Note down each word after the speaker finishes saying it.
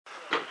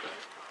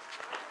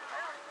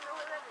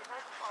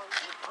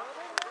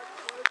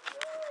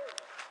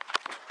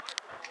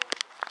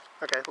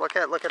Okay, look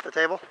at the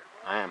table.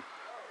 I am.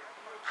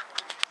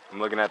 I'm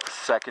looking at the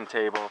second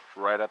table,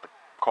 right at the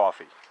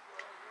coffee.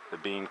 The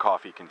bean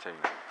coffee container.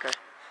 Okay.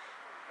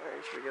 Alright,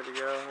 you should be good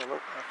to go. Oh,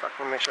 fuck,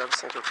 let me make sure this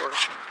thing's recording.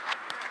 Oh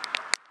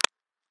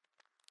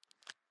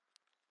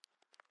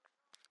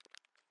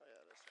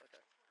yeah, it is.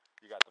 Okay.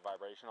 You got the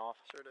vibration off?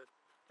 Sure did.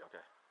 Yep.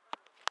 Okay.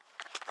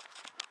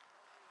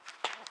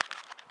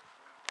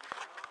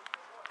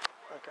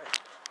 Okay.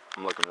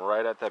 I'm looking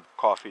right at that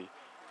coffee,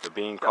 the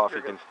bean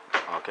coffee.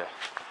 Okay.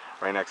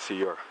 Right next to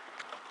your.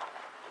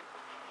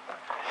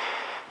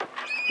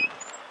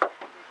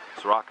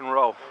 It's rock and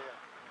roll.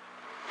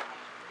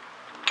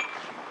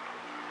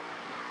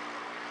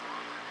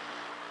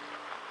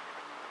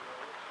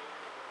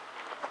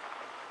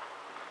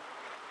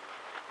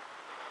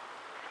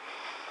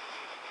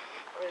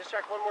 Let me just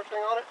check one more thing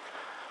on it.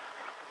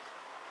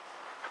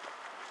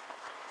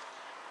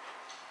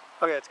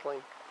 Okay, it's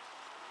clean.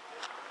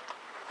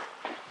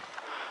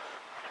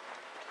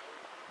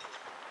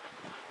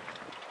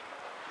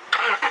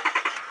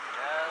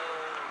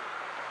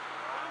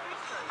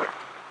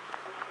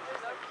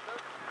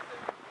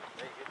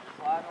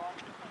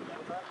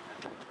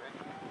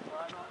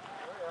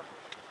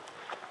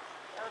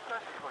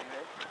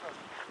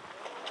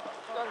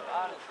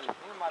 Honestly, me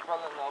and my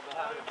brother-in-law have been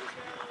having this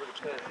for the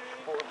past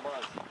 4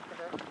 months.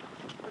 Okay.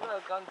 What kind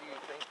of gun do you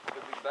think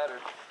would be better,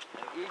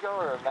 an Ego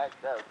or a Mac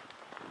Dev?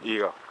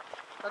 Ego.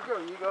 I'd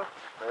go Ego.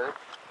 Really?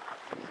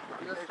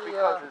 Just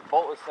because his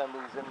bolt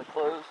assembly's in the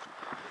closed,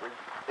 or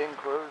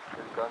enclosed,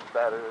 his gun's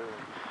better.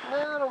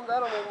 No, that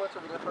don't make much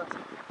of a difference.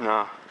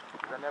 No.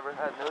 I never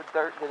had no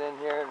dirt get in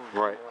here, and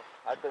right. You know,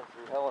 I've been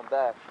through hell and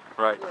back.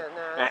 Right.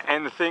 Yeah,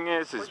 and the thing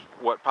is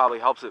what probably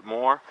helps it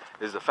more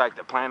is the fact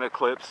that Planet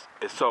Eclipse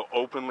is so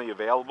openly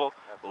available.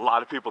 A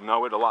lot of people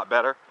know it a lot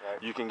better.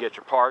 Right. You can get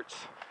your parts.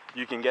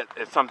 You can get,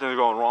 if something's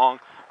going wrong,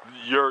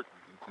 you're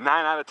 9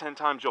 out of 10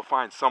 times you'll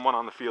find someone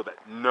on the field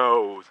that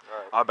knows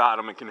about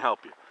them and can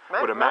help you.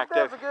 Mac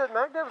Dev's a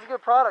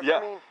good product. Yeah.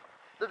 I mean,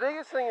 the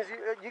biggest thing is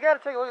you got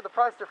to take a look at the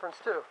price difference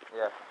too.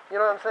 Yeah. You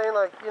know what I'm saying?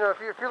 Like, you know, if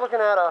you're looking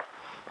at a,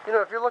 you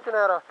know, a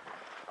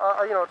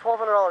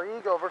 $1,200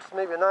 Ego versus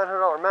maybe a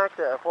 $900 Mac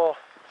Dev, well.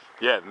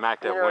 Yeah, the Mac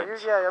Dev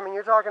wins. Yeah, I mean,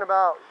 you're talking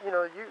about, you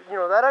know,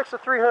 that extra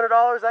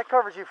 $300 that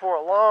covers you for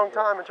a long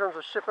time in terms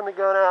of shipping the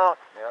gun out,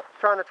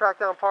 trying to track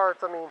down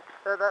parts. I mean,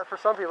 that for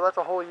some people that's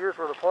a whole year's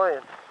worth of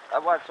playing. I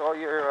watched all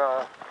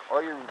your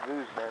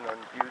reviews, man, on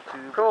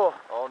YouTube. Cool.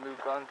 All new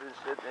guns and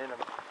shit, man. I'm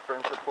a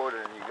firm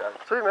supporter in you guys.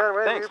 Sweet, man.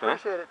 Thanks, we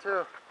appreciate it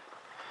too.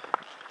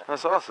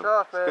 That's awesome. Good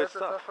stuff, man. Good That's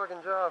stuff. a tough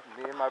fucking job.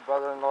 Me and my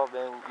brother-in-law,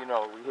 man, you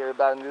know, we hear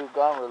about a new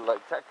gun, we're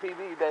like, Tech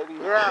PB, baby.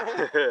 Yeah.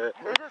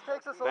 It just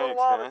takes us a little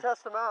while to man.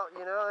 test them out,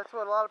 you know. That's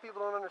what a lot of people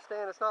don't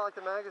understand. It's not like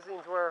the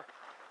magazines where,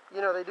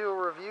 you know, they do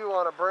a review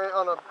on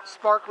a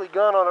sparkly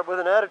gun with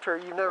an editor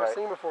you've never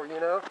seen before, you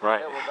know. Right.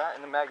 Yeah, well, that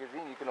in the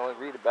magazine, you can only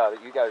read about it.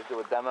 You guys do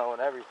a demo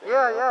and everything.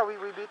 Yeah, you know?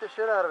 yeah, we beat the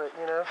shit out of it,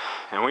 you know.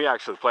 And we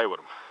actually play with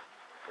them.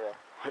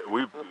 Yeah.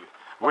 We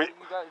Why do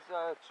you guys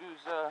choose,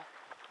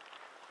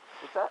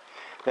 what's that?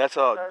 That's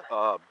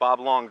Bob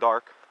Long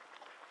Dark.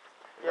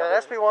 Yeah,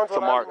 SP1's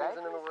what Mark. I'm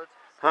using in the woods.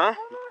 Huh?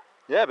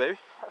 Yeah, baby.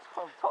 That's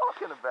what I'm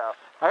talking about.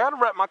 I gotta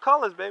rep my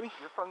colors, baby.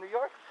 You're from New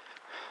York?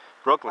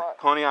 Brooklyn,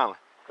 Coney Island.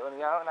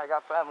 Coney Island, I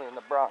got family in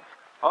the Bronx.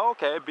 Oh,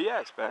 okay,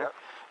 BX, man. Yep.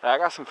 I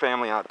got some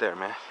family out there,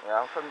 man. Yeah,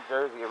 I'm from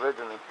Jersey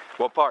originally.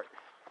 What part?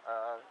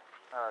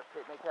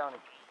 Cape May County.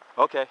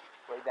 Okay.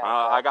 Way down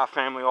I got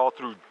family all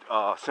through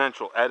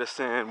Central,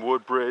 Edison,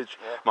 Woodbridge.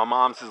 Yeah. My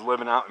mom's is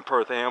living out in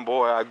Perth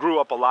Amboy. I grew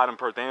up a lot in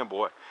Perth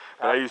Amboy,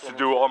 but I used to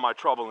do all my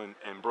trouble in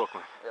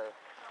Brooklyn. Yeah.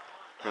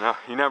 You know,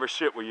 you never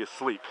shit where you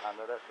sleep. I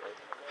know that's right.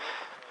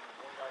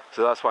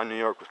 So that's why New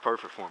York was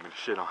perfect for me to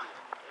shit on.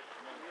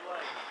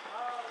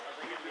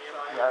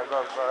 Yeah,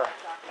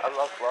 I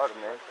love Florida,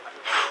 man.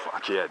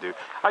 Fuck yeah, dude.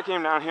 I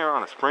came down here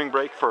on a spring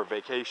break for a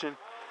vacation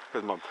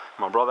because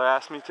my brother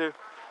asked me to.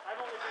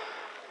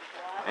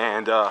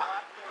 And,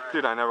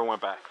 dude, I never went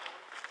back.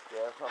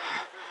 Yeah.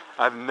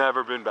 I've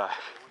never been back.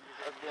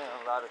 I've been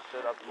a lot of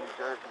shit up in New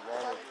Jersey,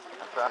 man.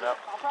 I found out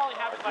my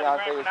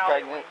fiance was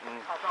pregnant and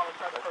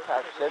let's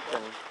pack shit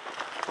and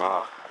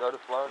go to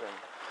Florida and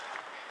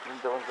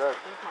been doing good.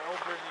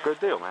 Good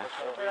deal, man.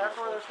 Hey, that's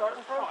where they're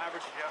starting from?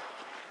 Average Joe.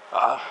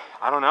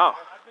 I don't know.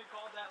 I've been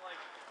called that like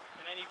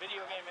in any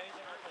video game,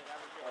 anything like that.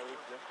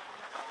 Average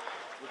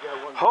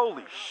Joe.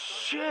 Holy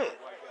shit.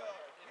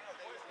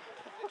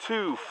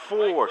 2,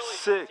 4, 6.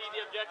 See the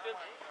objective?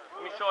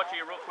 Let me show it to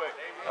you real quick.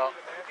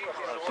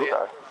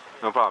 Yeah.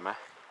 No problem, man.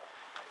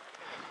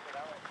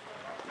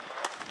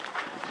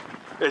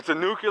 It's a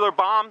nuclear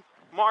bomb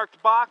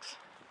marked box.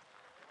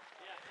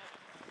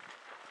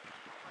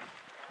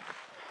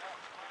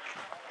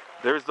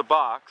 There's the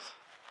box.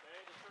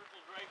 Okay, the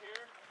circle's right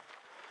here.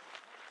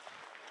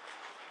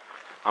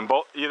 On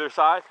both either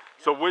side.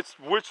 So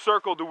which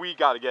circle do we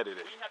got to get it in?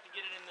 We have to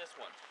get it in this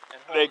one.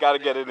 They got to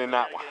get it in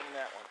that one.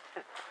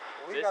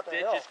 This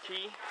ditch is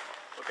key.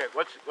 Okay,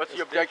 what's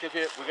the objective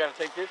here? We got to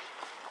take this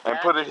and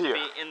put it here.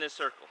 Be in this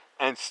circle.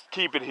 And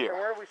keep it here. And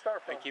where do we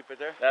start from? and keep it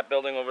there. That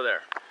building over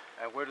there.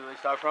 And where do they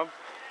start from?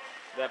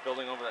 That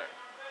building over there.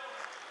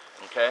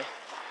 Okay.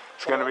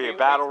 It's going to be a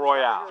battle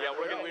royale. Yeah,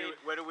 where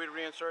do we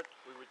reinsert?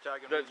 We were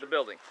talking The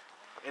building.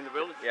 in the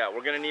building? Yeah,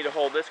 we're going to need to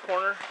hold this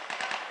corner,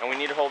 and we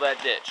need to hold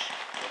that ditch.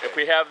 Okay. If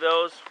we have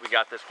those, we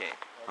got this game.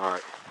 All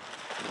right.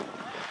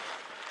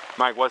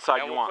 Mike, what side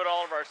and you we'll want? Put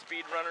all of our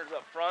speed runners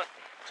up front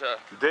to...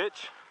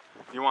 Ditch?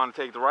 You want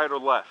to take the right or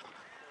left?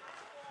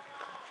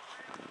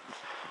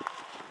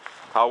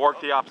 I'll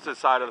work the opposite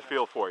side of the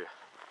field for you.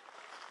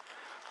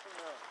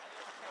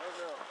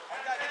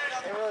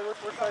 Hey, Willie,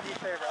 which side do you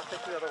favor? I'll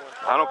take the other one.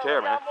 I don't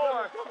care, man.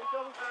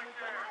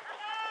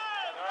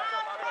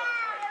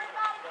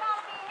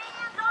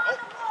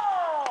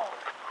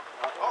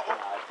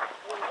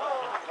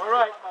 All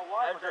right.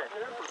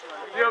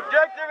 The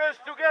objective is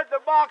to get the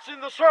box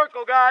in the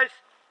circle, guys.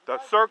 The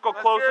circle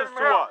closest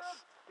to us.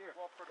 There's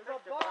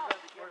a box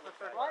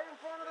right in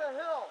front of the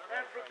hill.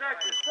 And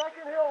protect it.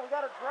 Second hill, we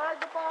got to drag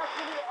the box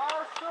into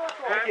our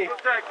circle. And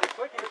protect it.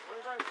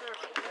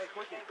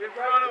 In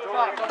front of the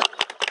box.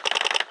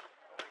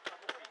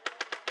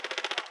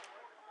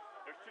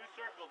 There's two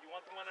circles. You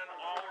want the one in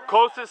all...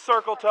 Closest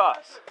circle to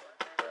us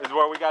is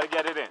where we got to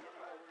get it in.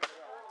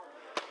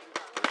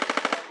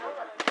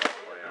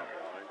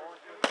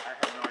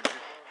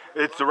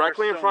 It's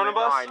directly in front of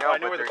us. I know,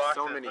 but there's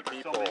so many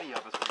people. So many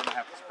of us, we're gonna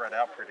have to spread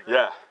out pretty good.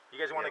 Yeah. You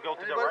guys want to go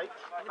to the right?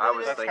 I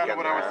was That's thinking kind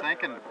of what I was that.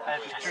 thinking.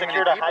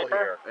 Secure the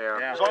hyper.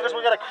 Yeah. As long as we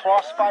got a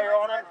crossfire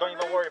on him, don't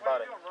even worry about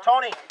it.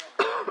 Tony.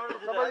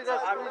 Somebody got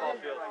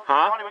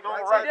Huh? Tony, we're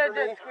going right.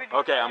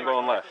 Okay, I'm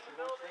going left.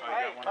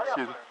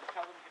 Excuse me.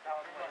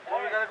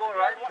 We gotta go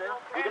right, too.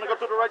 We're gonna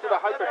go to the right to the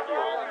hyper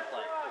field.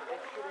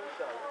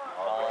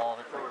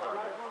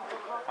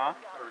 Huh?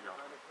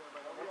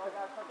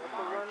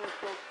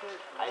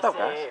 I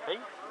say,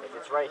 if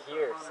it's right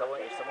here, if someone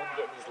can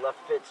get these left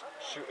fits,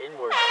 shoot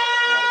inward.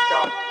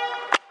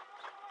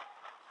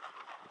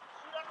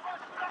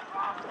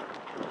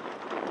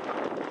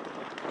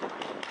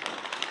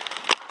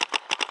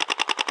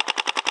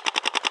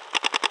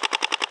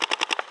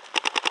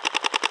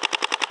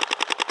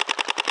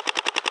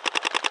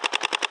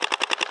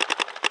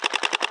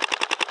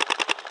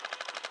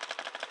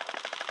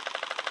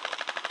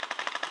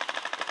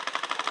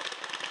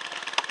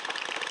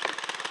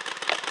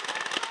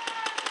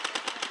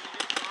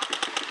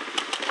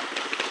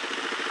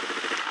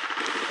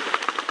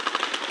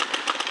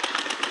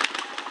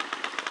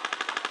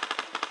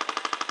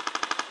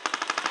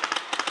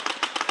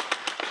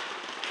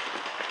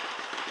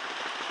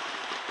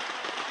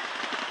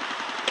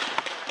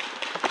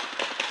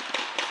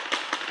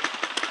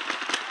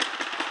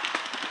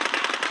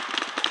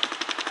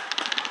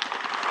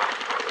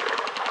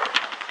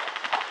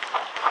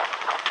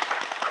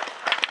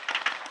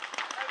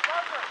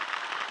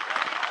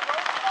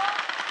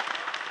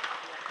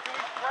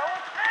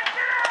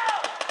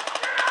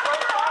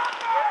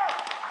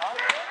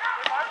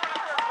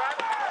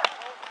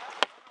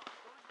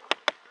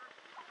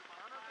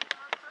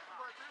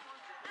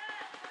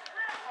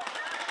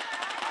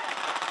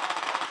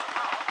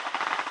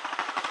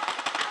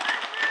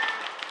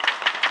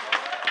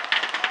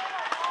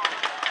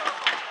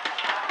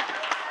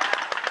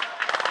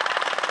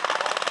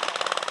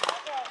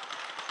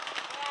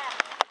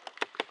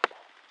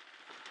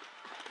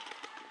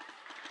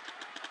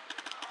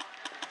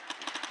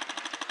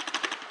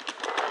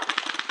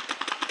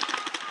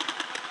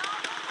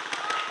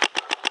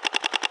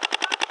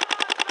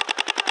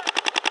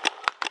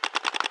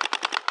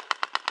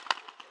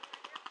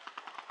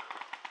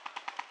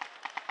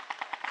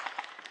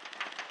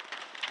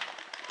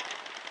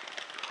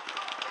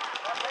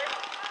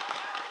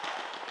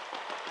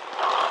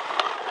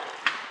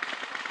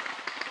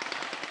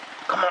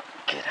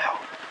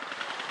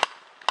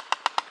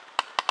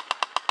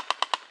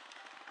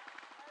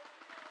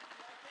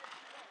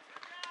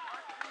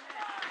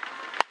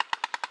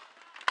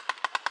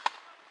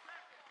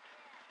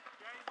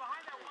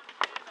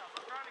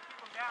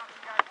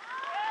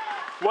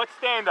 What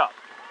stand up?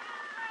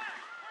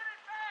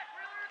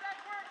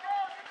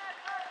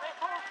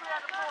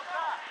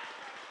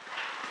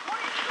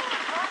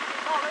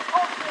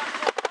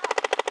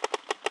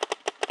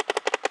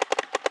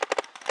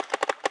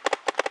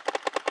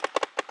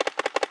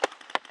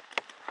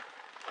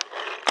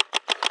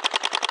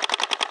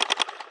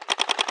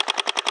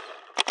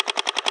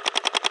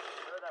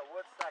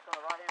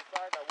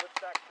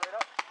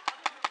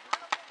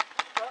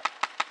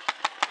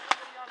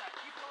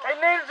 Hey,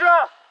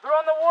 Ninja! They're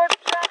on the wood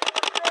stack in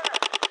the center.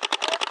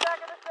 Wood stack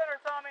in the center,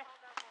 Tommy.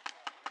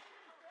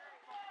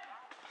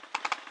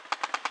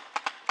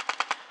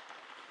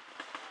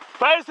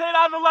 Base hit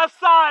on the left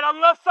side. On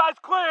the left side's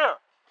clear.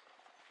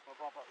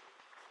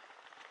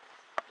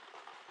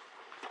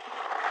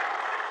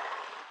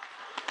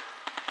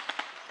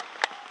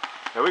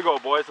 There we go,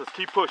 boys. Let's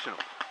keep pushing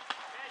them.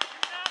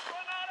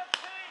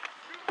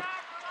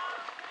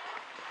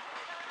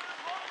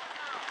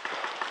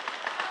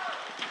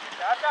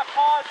 I've got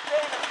paws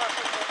staying in front of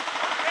me.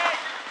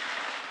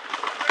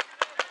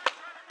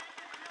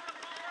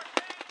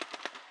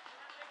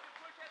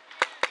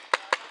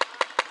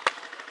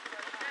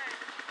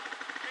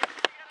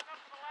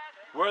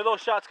 Where are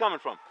those shots coming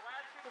from?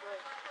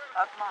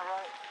 Up my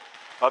right.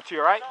 Up to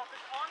your right?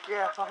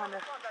 Yeah, behind the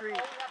tree.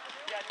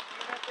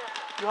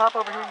 You hop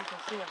over here, you can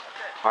see them.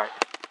 All right.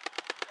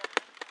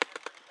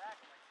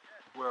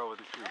 Where over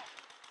the trees?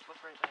 Look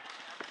right there.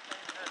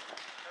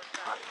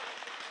 All right.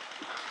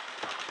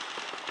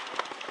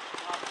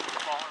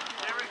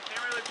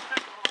 Can't really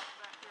detect them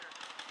back here.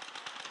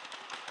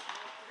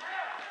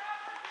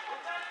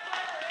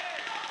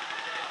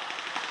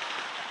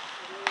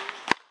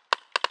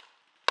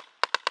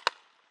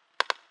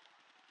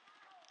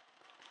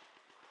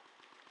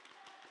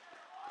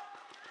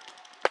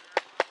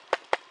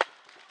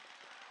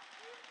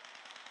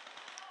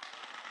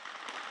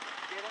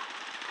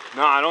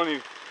 No, I don't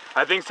even.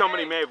 I think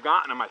somebody may have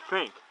gotten them, I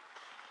think.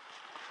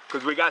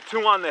 Because we got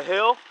 2 on the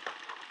hill.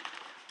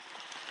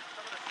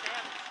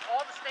 All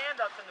the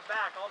stand-ups in the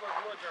back, all those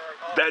woods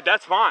are like...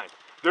 That's fine.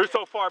 They're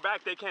so far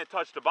back they can't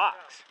touch the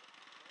box.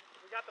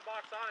 We got the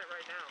box on it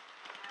right now.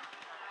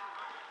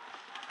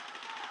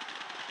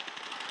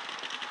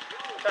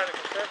 We're trying to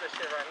conserve this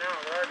shit right now.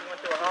 We already went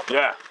through a hop.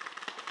 Yeah.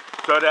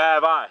 So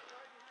have I.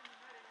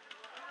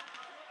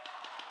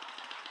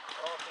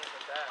 All things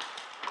with that.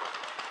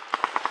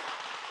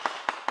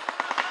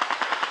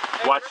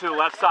 Watch to the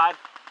left side,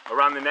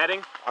 around the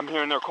netting. I'm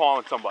hearing they're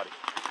calling somebody.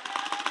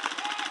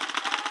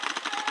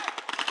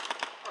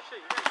 Oh shit,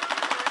 you got a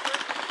camera right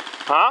there?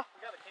 Huh?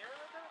 You got a camera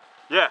right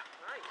there? Yeah.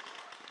 Nice.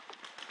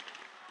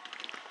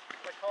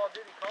 Like Call of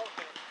Duty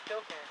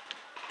kill cam.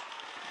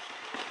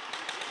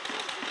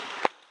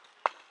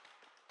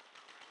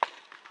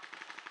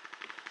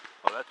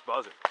 Oh, that's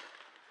Buzzard.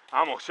 I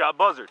almost shot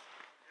Buzzard.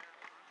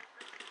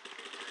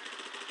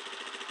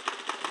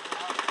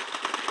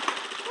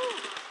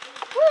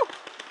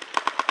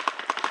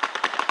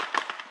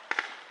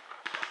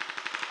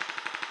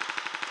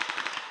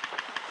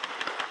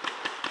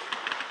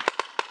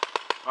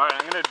 All right,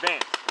 I'm gonna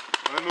advance.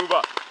 I'm gonna move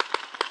up.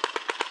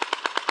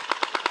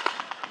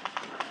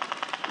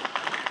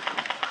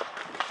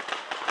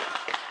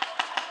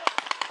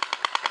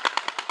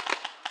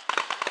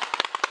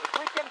 If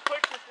we can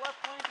push this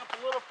left flank up a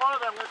little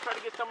farther, I'm going to try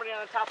to get somebody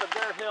on the top of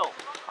their hill.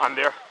 On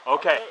there?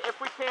 Okay. If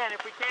we can.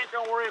 If we can't,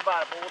 don't worry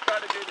about it, but we'll try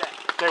to do that.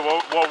 Okay,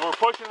 well we're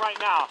pushing right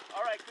now.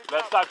 All right, good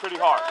Left job. side pretty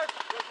hard.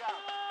 Good job.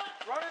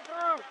 Running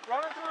through.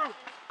 Running through.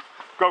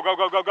 Go, go,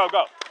 go, go, go,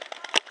 go.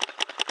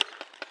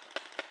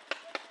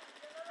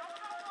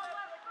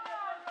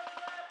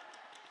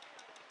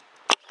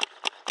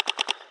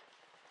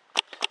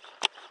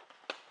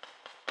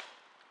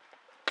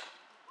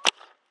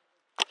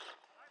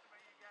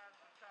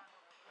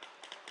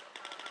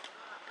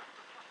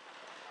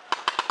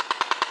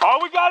 All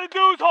we gotta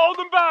do is hold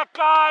them back,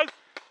 guys.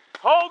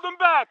 Hold them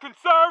back.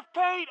 Conserve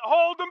paint,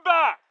 hold them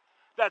back.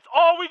 That's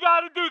all we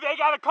gotta do. They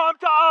gotta come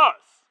to us.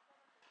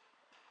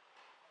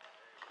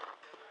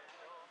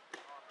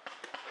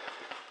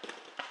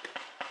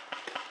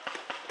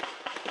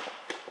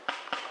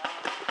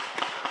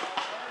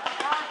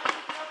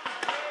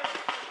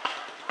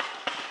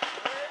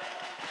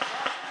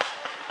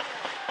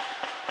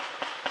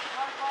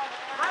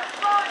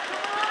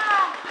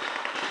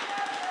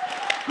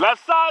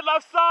 Left side,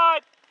 left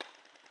side.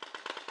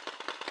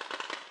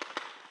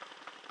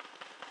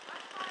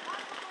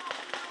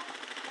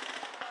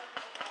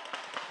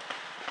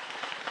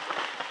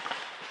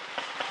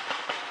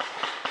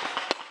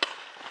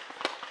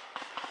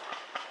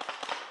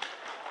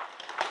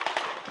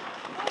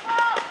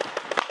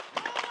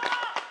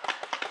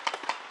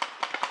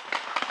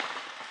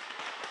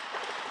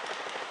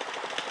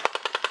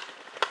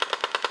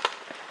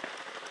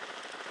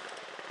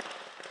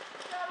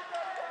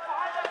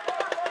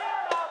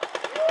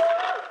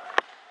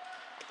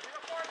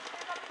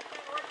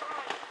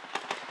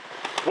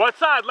 What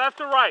side,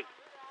 left or right?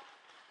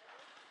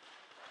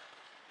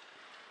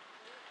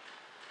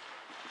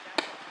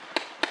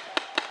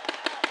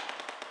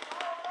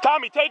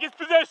 Tommy, take his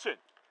position.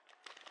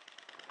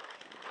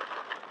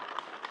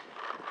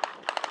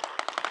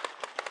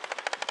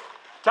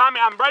 Tommy,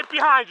 I'm right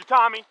behind you,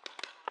 Tommy.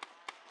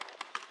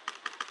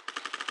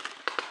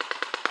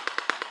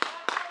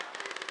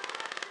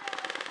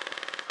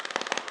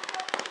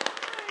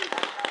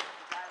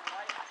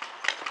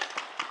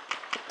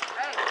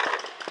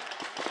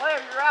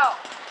 Player, you're out.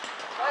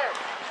 Player.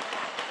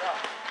 You're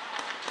out.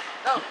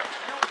 No.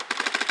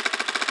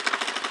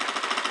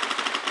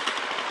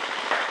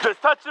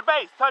 Just touch the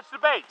base, touch the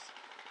base.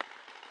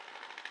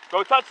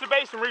 Go touch the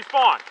base and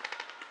respawn.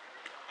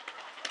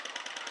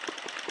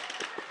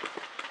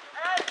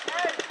 Hey,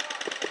 hey.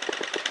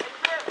 Hey,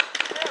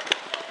 Jim.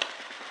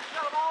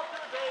 Got them all to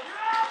the base.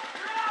 You're out.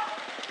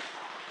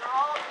 They're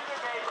all up to their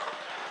base.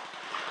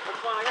 That's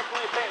fine. I got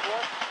plenty of paint,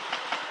 boy.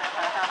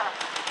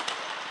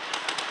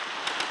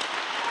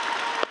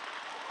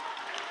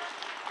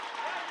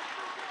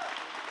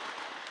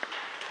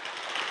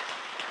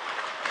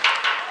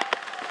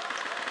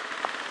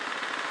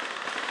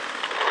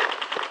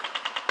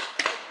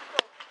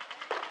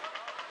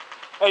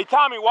 Hey,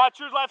 Tommy, watch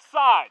your left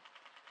side.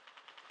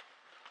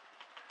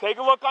 Take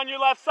a look on your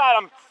left side.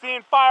 I'm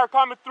seeing fire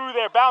coming through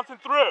there, bouncing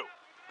through.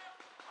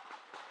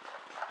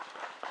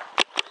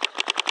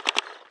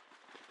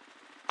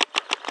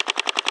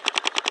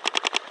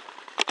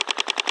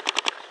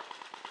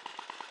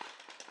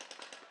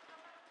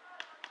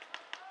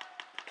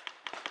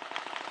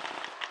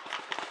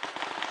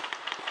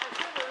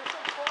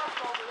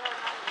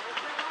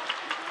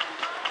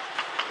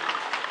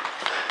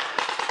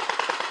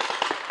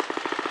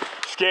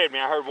 scared me.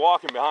 I heard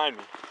walking behind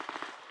me.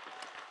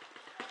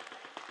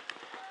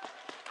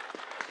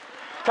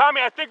 Tommy,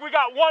 I think we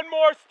got one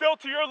more still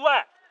to your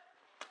left.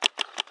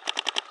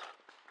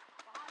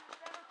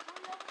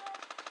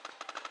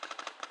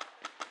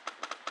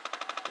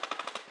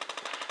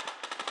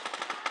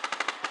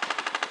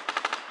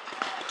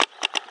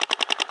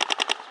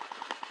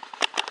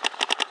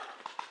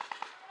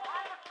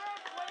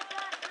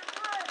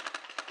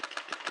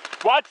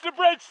 Watch the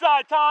bridge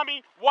side,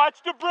 Tommy.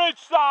 Watch the bridge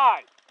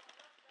side.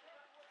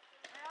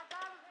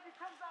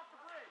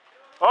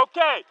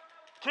 Okay.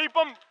 Keep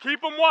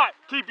them what?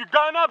 Keep your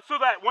gun up so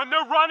that when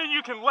they're running,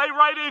 you can lay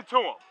right into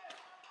them.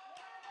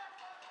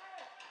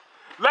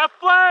 Left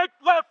flank,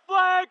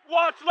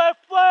 watch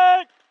left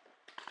flank.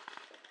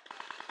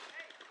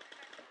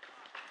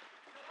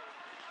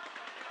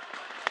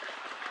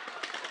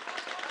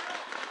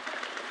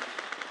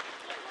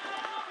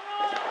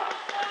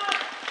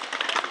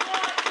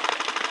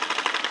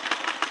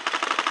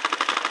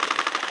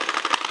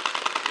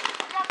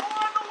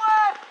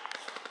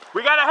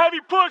 We got a heavy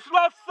push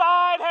left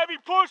side, heavy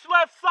push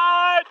left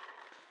side.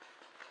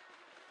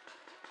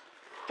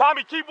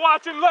 Tommy, keep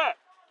watching left.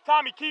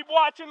 Tommy, keep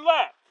watching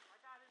left.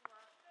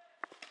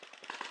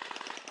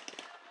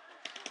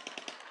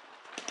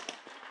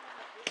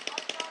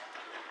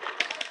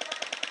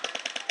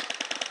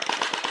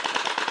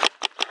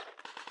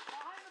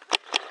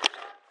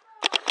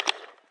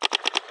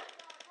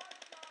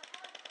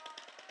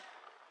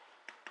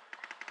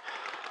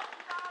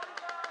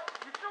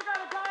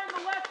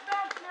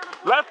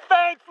 Left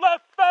fence,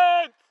 left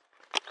fence!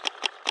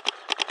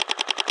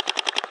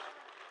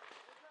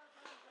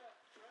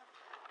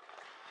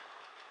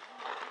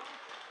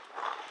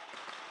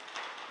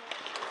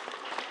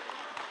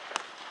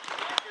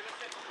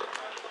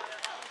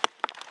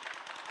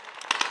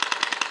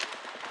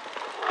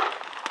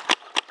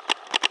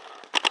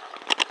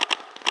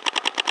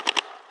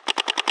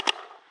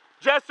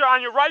 Jester,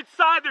 on your right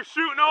side, they're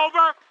shooting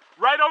over,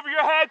 right over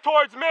your head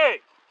towards me.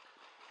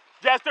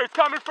 Jester, it's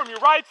coming from your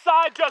right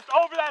side, just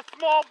over that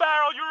small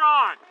barrel you're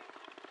on.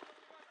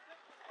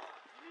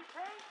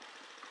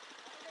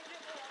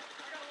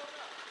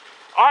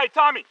 All right,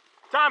 Tommy.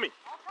 Tommy.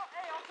 I'll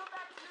come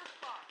back to your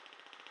spot.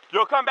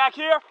 You'll come back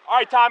here? All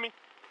right, Tommy.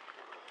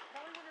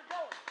 Tell me when you're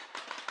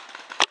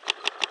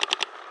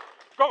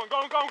going.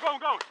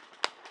 Going.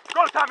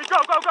 Go, Tommy, go.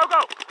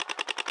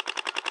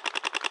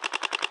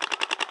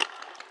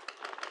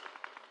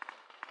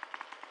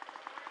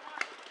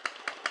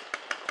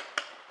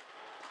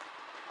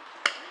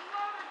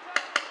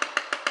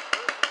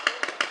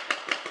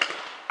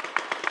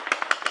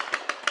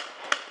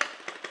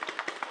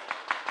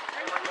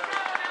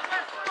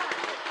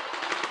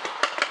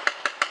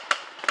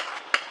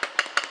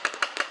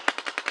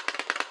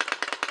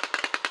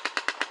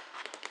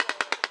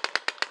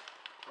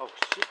 Oh,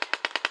 shit.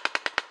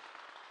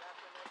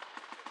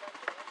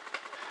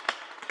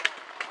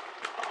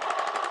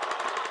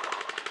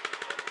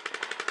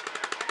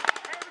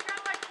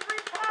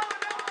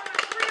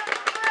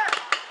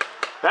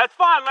 That's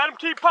fine, let them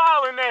keep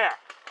piling there.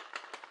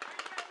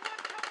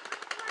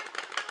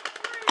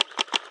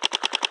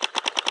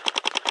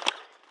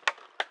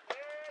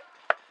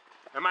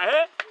 Am I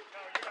hit?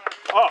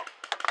 Oh.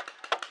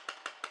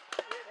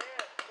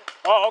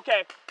 Oh,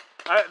 okay.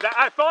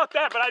 I thought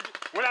that, but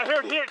when I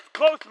heard hit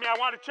close to me, I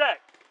want to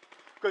check.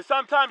 Because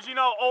sometimes, you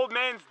know, old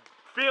man's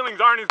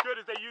feelings aren't as good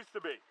as they used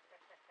to be.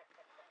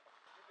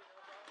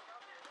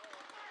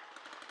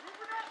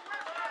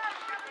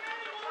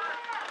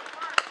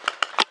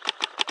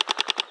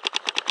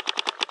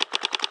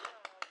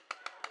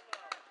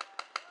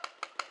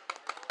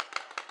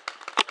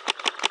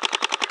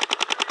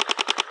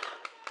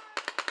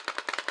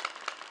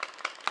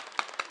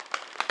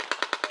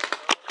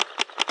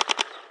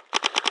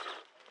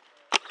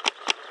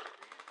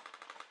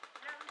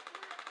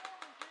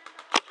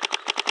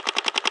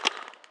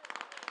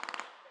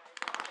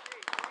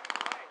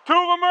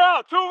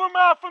 Two of them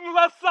are out from the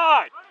left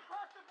side.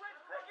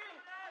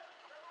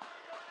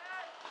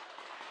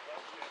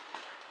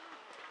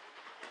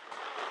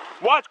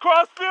 Watch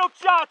crossfield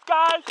shots,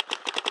 guys.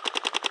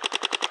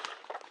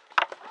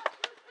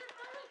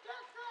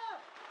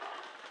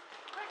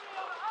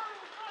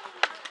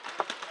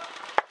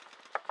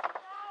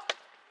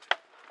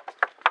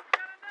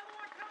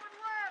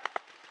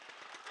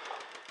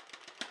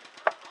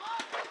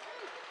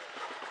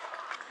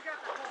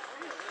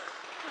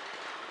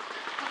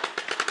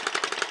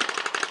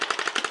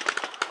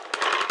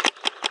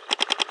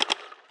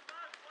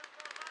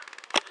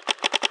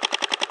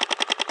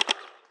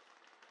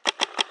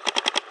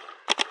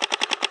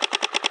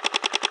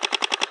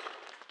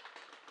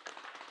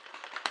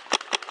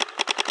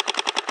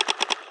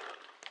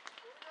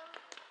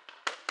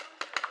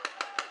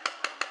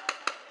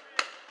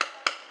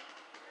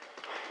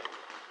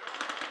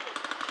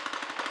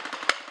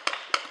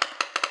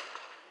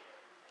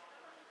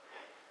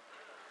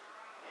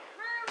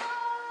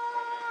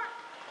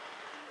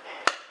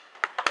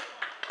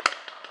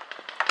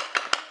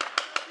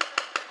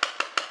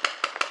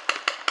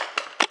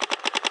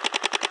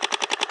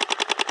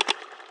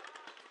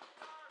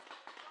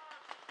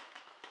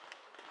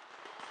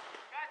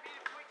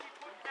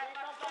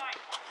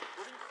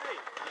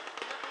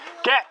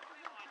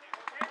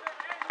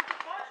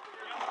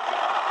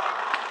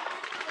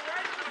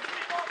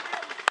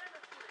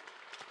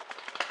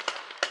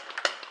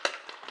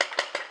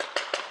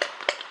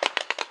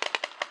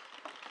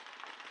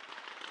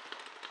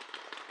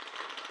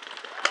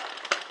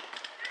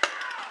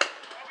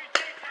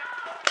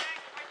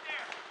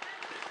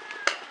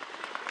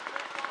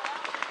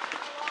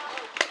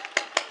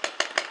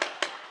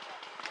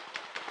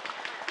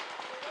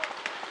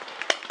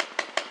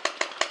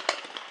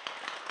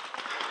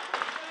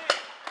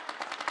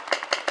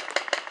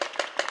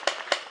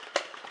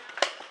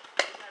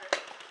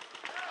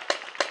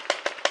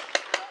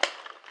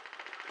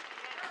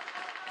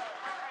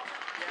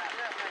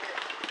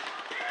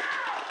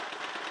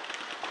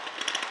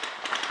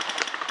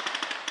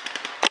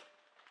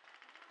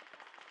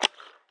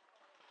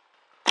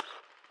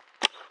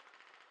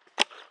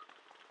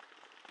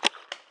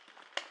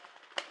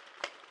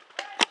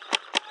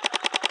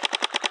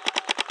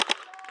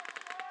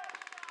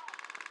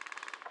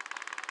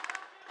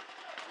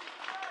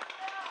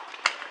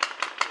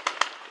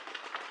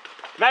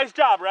 Nice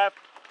job, ref.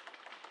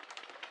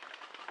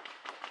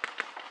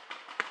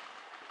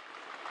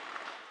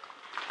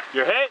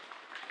 You're hit.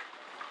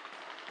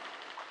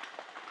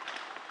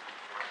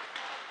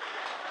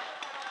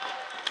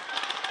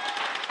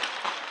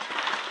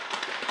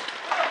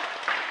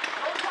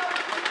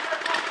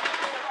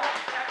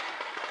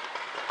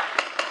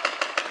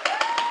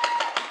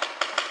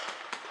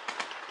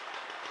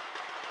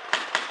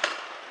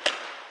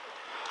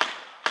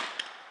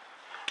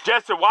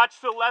 Jester, watch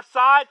to the left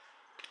side.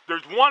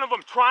 There's one of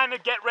them trying to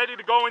get ready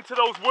to go into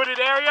those wooded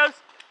areas.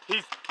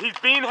 He's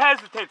being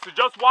hesitant, so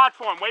just watch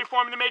for him. Wait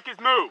for him to make his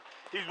move.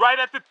 He's right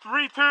at the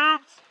 3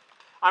 tubes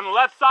on the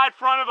left side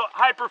front of the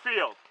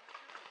hyperfield.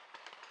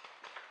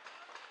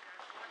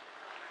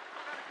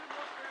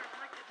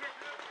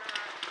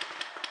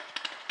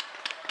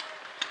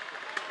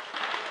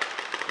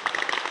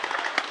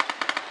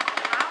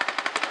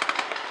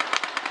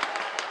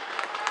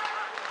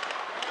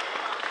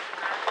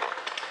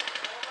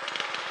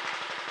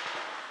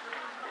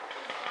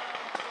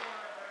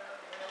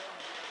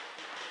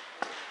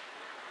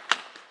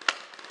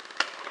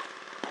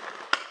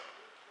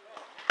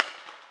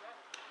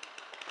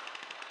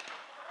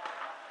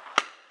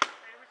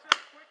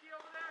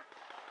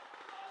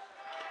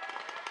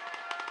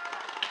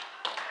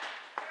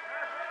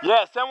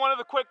 Yeah, send one of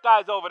the quick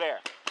guys over there.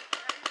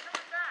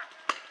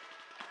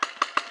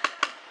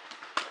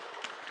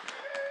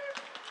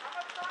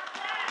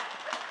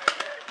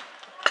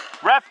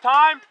 Ref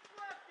time?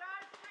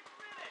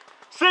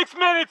 6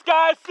 minutes,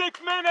 guys, 6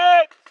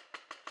 minutes.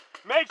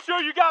 Make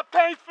sure you got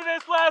pace for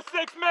this last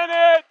 6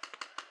 minutes.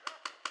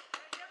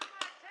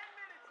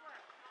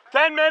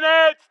 10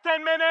 minutes,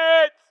 10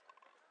 minutes.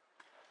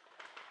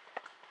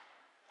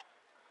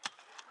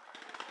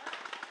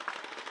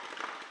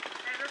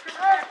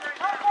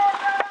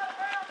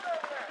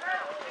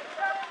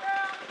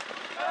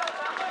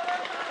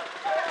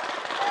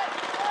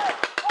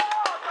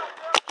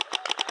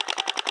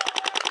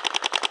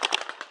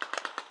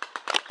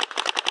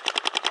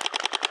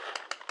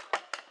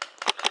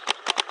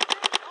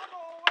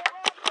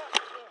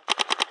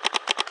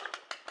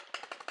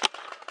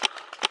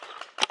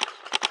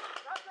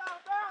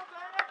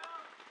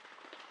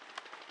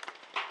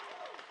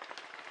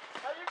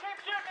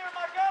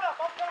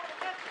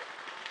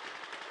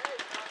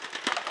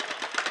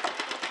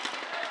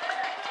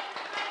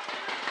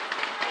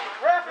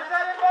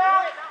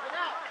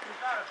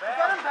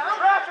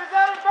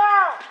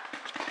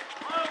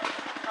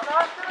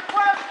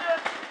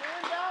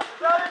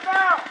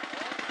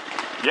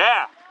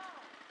 Yeah.